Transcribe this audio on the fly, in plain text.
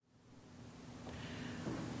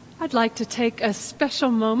I'd like to take a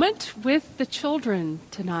special moment with the children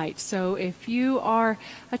tonight. So if you are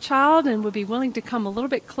a child and would be willing to come a little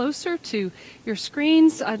bit closer to your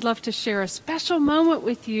screens, I'd love to share a special moment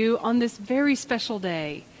with you on this very special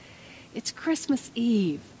day. It's Christmas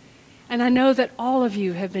Eve, and I know that all of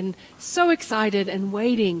you have been so excited and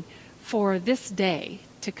waiting for this day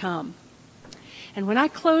to come. And when I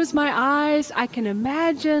close my eyes, I can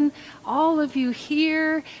imagine all of you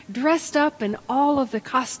here dressed up in all of the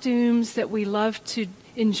costumes that we love to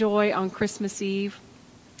enjoy on Christmas Eve.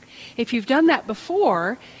 If you've done that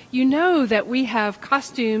before, you know that we have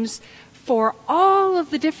costumes for all of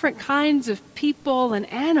the different kinds of people and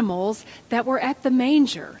animals that were at the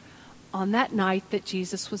manger on that night that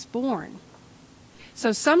Jesus was born.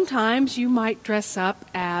 So sometimes you might dress up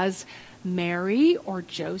as Mary or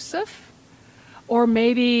Joseph, or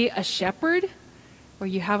maybe a shepherd, where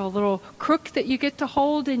you have a little crook that you get to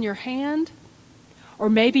hold in your hand. Or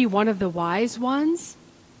maybe one of the wise ones.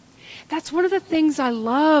 That's one of the things I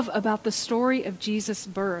love about the story of Jesus'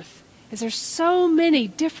 birth, is there's so many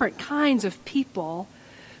different kinds of people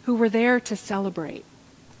who were there to celebrate.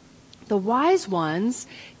 The wise ones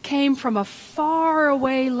came from a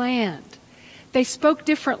faraway land. They spoke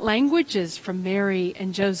different languages from Mary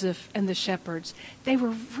and Joseph and the shepherds. They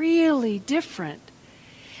were really different.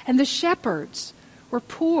 And the shepherds were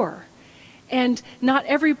poor. And not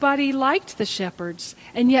everybody liked the shepherds.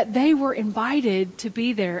 And yet they were invited to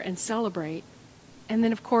be there and celebrate. And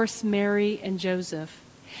then, of course, Mary and Joseph.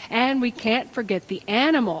 And we can't forget the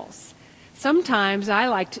animals. Sometimes I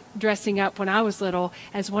liked dressing up when I was little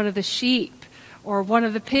as one of the sheep or one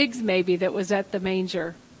of the pigs maybe that was at the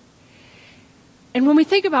manger. And when we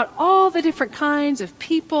think about all the different kinds of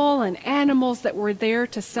people and animals that were there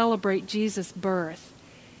to celebrate Jesus' birth,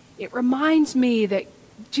 it reminds me that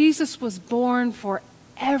Jesus was born for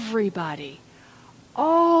everybody,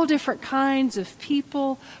 all different kinds of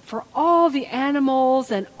people, for all the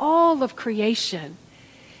animals and all of creation.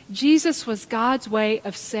 Jesus was God's way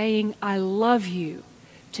of saying, I love you,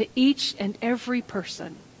 to each and every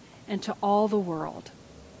person and to all the world.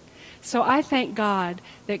 So I thank God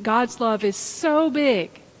that God's love is so big,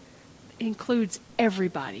 it includes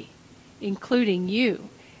everybody, including you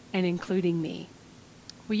and including me.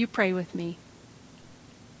 Will you pray with me?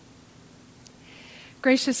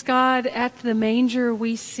 Gracious God, at the manger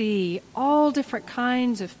we see all different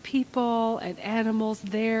kinds of people and animals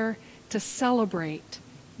there to celebrate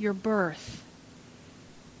your birth.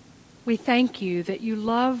 We thank you that you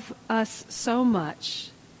love us so much,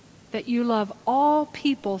 that you love all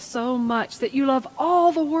people so much, that you love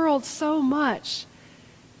all the world so much,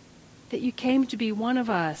 that you came to be one of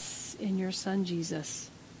us in your Son Jesus.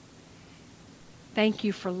 Thank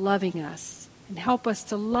you for loving us, and help us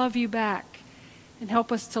to love you back, and help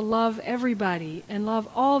us to love everybody, and love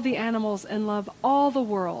all the animals, and love all the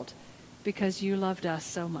world, because you loved us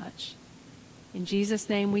so much. In Jesus'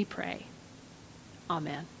 name we pray.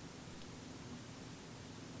 Amen.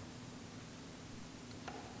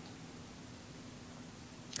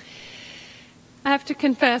 I have to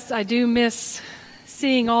confess, I do miss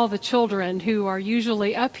seeing all the children who are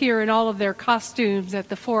usually up here in all of their costumes at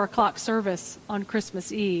the 4 o'clock service on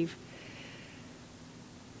Christmas Eve.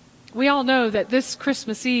 We all know that this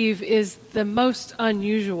Christmas Eve is the most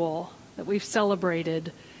unusual that we've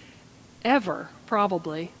celebrated ever,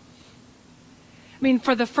 probably. I mean,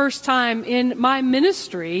 for the first time in my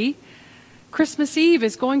ministry, Christmas Eve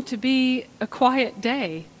is going to be a quiet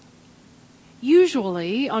day.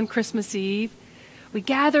 Usually on Christmas Eve, we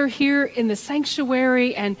gather here in the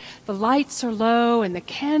sanctuary and the lights are low and the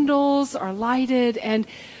candles are lighted and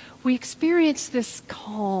we experience this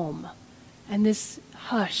calm and this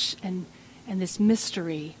hush and this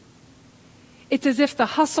mystery. It's as if the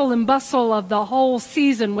hustle and bustle of the whole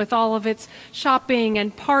season with all of its shopping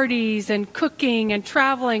and parties and cooking and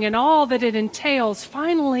traveling and all that it entails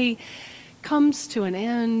finally comes to an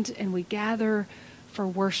end and we gather for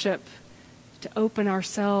worship, to open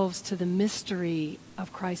ourselves to the mystery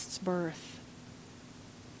of Christ's birth.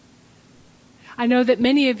 I know that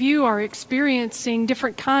many of you are experiencing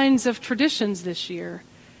different kinds of traditions this year.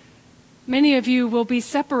 Many of you will be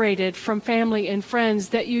separated from family and friends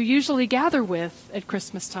that you usually gather with at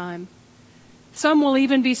Christmas time. Some will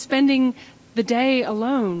even be spending the day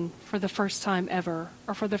alone for the first time ever,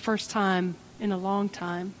 or for the first time in a long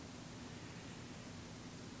time.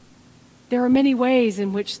 There are many ways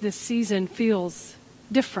in which this season feels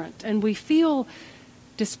different, and we feel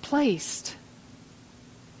displaced.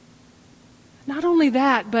 Not only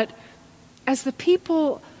that, but as the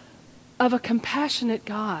people of a compassionate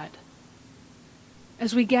God,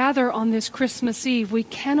 as we gather on this Christmas Eve, we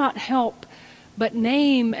cannot help but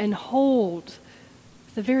name and hold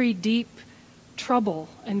the very deep trouble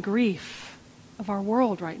and grief of our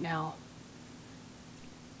world right now.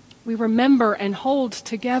 We remember and hold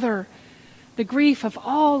together the grief of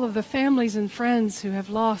all of the families and friends who have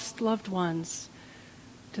lost loved ones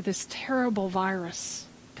to this terrible virus,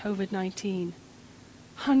 COVID-19.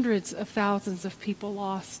 Hundreds of thousands of people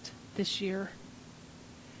lost this year.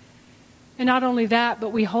 And not only that, but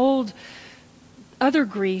we hold other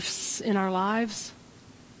griefs in our lives.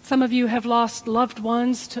 Some of you have lost loved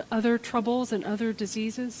ones to other troubles and other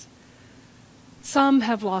diseases. Some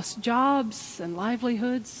have lost jobs and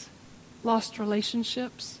livelihoods, lost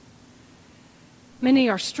relationships. Many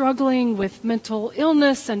are struggling with mental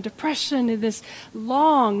illness and depression in this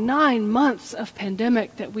long 9 months of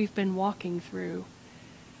pandemic that we've been walking through.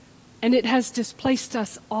 And it has displaced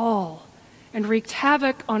us all and wreaked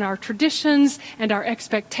havoc on our traditions and our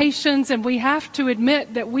expectations. And we have to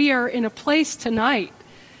admit that we are in a place tonight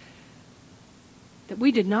that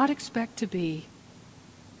we did not expect to be,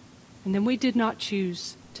 and then we did not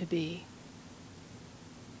choose to be.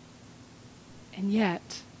 And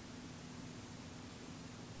yet,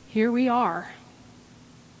 here we are.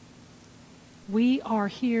 We are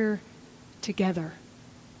here together.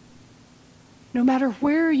 No matter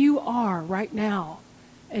where you are right now,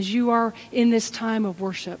 as you are in this time of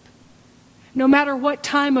worship, no matter what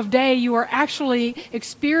time of day you are actually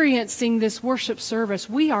experiencing this worship service,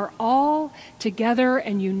 we are all together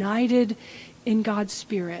and united in God's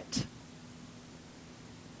Spirit.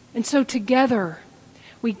 And so together,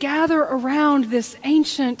 we gather around this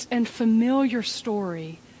ancient and familiar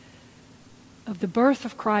story of the birth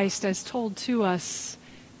of Christ as told to us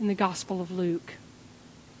in the Gospel of Luke.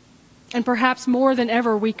 And perhaps more than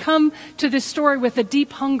ever, we come to this story with a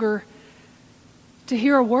deep hunger to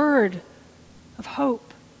hear a word of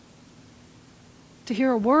hope, to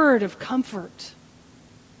hear a word of comfort,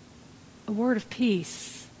 a word of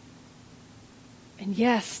peace, and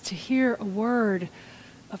yes, to hear a word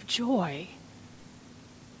of joy.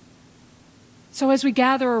 So as we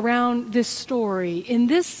gather around this story, in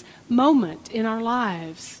this moment in our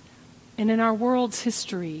lives and in our world's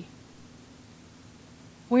history,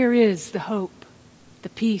 where is the hope, the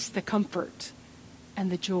peace, the comfort, and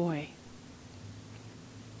the joy?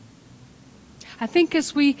 I think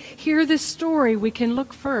as we hear this story, we can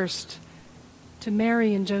look first to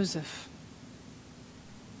Mary and Joseph.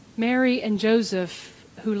 Mary and Joseph,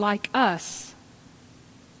 who like us,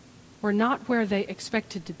 were not where they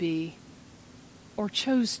expected to be or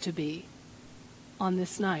chose to be on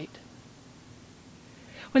this night.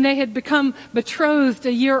 When they had become betrothed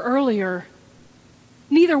a year earlier,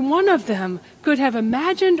 neither one of them could have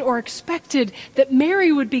imagined or expected that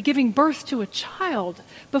Mary would be giving birth to a child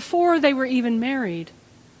before they were even married.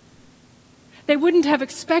 They wouldn't have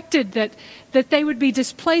expected that they would be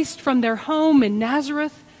displaced from their home in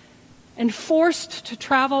Nazareth and forced to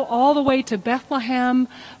travel all the way to Bethlehem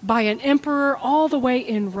by an emperor all the way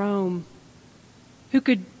in Rome, who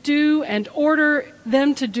could do and order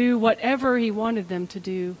them to do whatever he wanted them to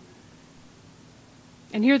do.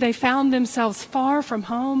 And here they found themselves far from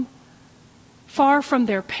home, far from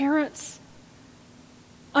their parents,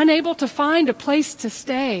 unable to find a place to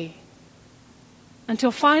stay,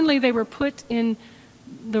 until finally they were put in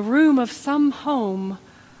the room of some home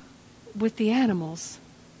with the animals.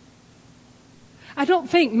 I don't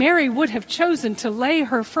think Mary would have chosen to lay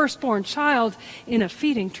her firstborn child in a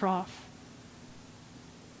feeding trough.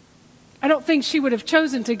 I don't think she would have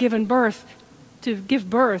chosen to give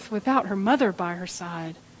birth without her mother by her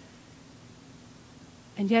side.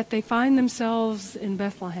 And yet they find themselves in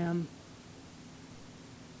Bethlehem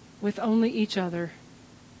with only each other.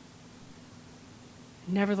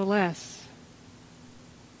 Nevertheless,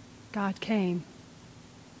 God came.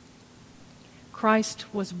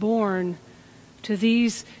 Christ was born to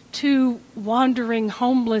these two wandering,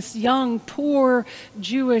 homeless, young, poor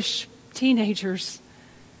Jewish teenagers.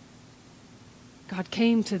 God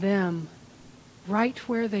came to them right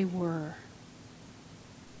where they were.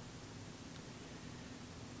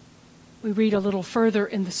 We read a little further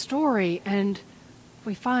in the story and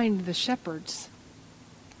we find the shepherds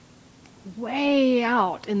way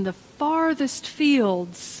out in the farthest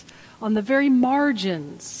fields on the very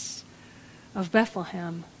margins of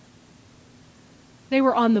Bethlehem. They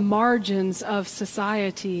were on the margins of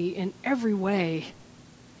society in every way.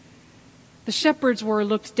 The shepherds were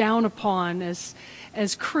looked down upon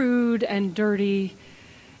as crude and dirty,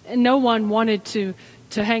 and no one wanted to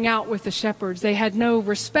hang out with the shepherds. They had no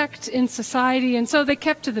respect in society, and so they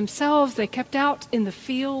kept to themselves. They kept out in the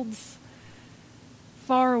fields,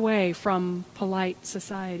 far away from polite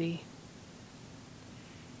society.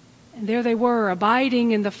 And there they were,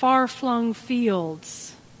 abiding in the far-flung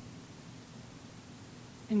fields.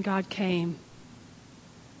 And God came.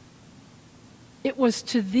 It was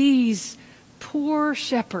to these poor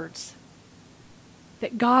shepherds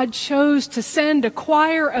that God chose to send a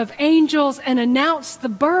choir of angels and announce the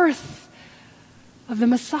birth of the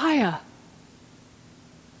Messiah.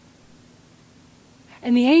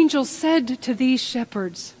 And the angels said to these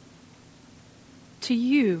shepherds, "To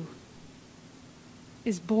you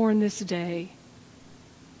is born this day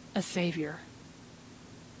a Savior."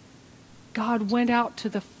 God went out to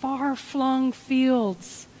the far-flung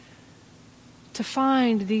fields to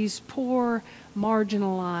find these poor,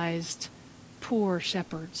 marginalized, poor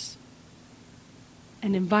shepherds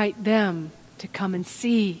and invite them to come and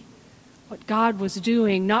see what God was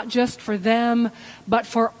doing, not just for them, but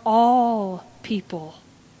for all people.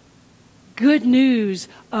 Good news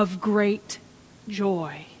of great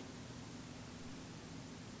joy.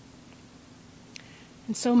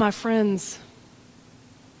 And so, my friends,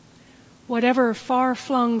 whatever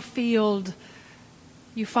far-flung field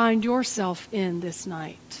you find yourself in this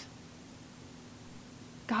night,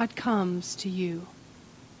 God comes to you.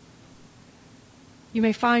 You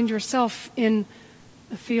may find yourself in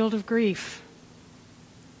a field of grief,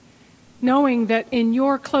 knowing that in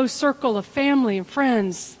your close circle of family and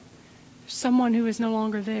friends, there's someone who is no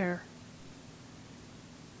longer there.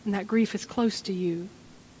 And that grief is close to you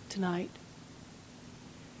tonight.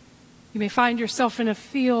 You may find yourself in a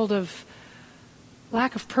field of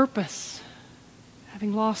lack of purpose,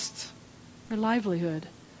 having lost their livelihood.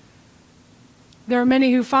 There are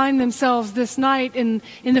many who find themselves this night in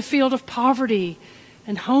the field of poverty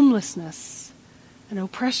and homelessness and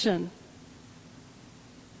oppression.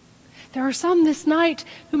 There are some this night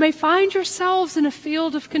who may find yourselves in a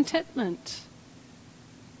field of contentment,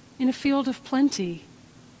 in a field of plenty,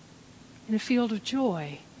 in a field of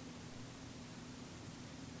joy.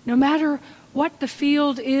 No matter what the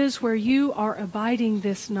field is where you are abiding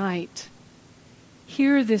this night,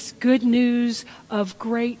 hear this good news of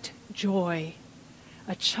great joy.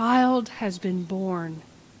 A child has been born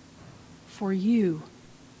for you.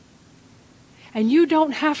 And you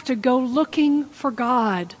don't have to go looking for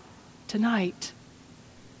God tonight.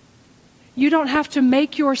 You don't have to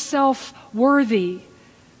make yourself worthy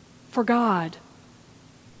for God.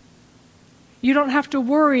 You don't have to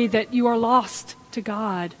worry that you are lost to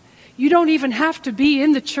God. You don't even have to be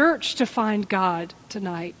in the church to find God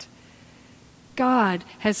tonight. God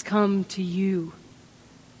has come to you.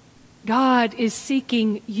 God is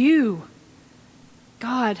seeking you.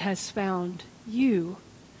 God has found you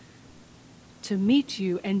to meet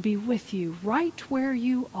you and be with you right where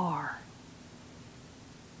you are.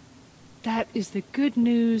 That is the good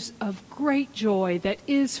news of great joy that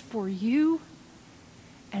is for you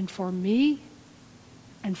and for me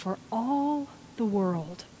and for all the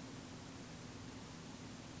world.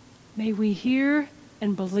 May we hear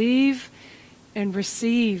and believe and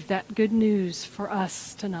receive that good news for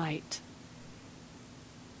us tonight.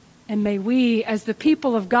 And may we, as the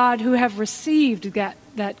people of God who have received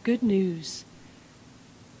that good news,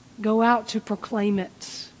 go out to proclaim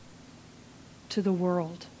it to the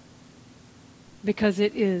world, because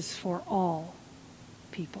it is for all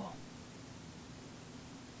people.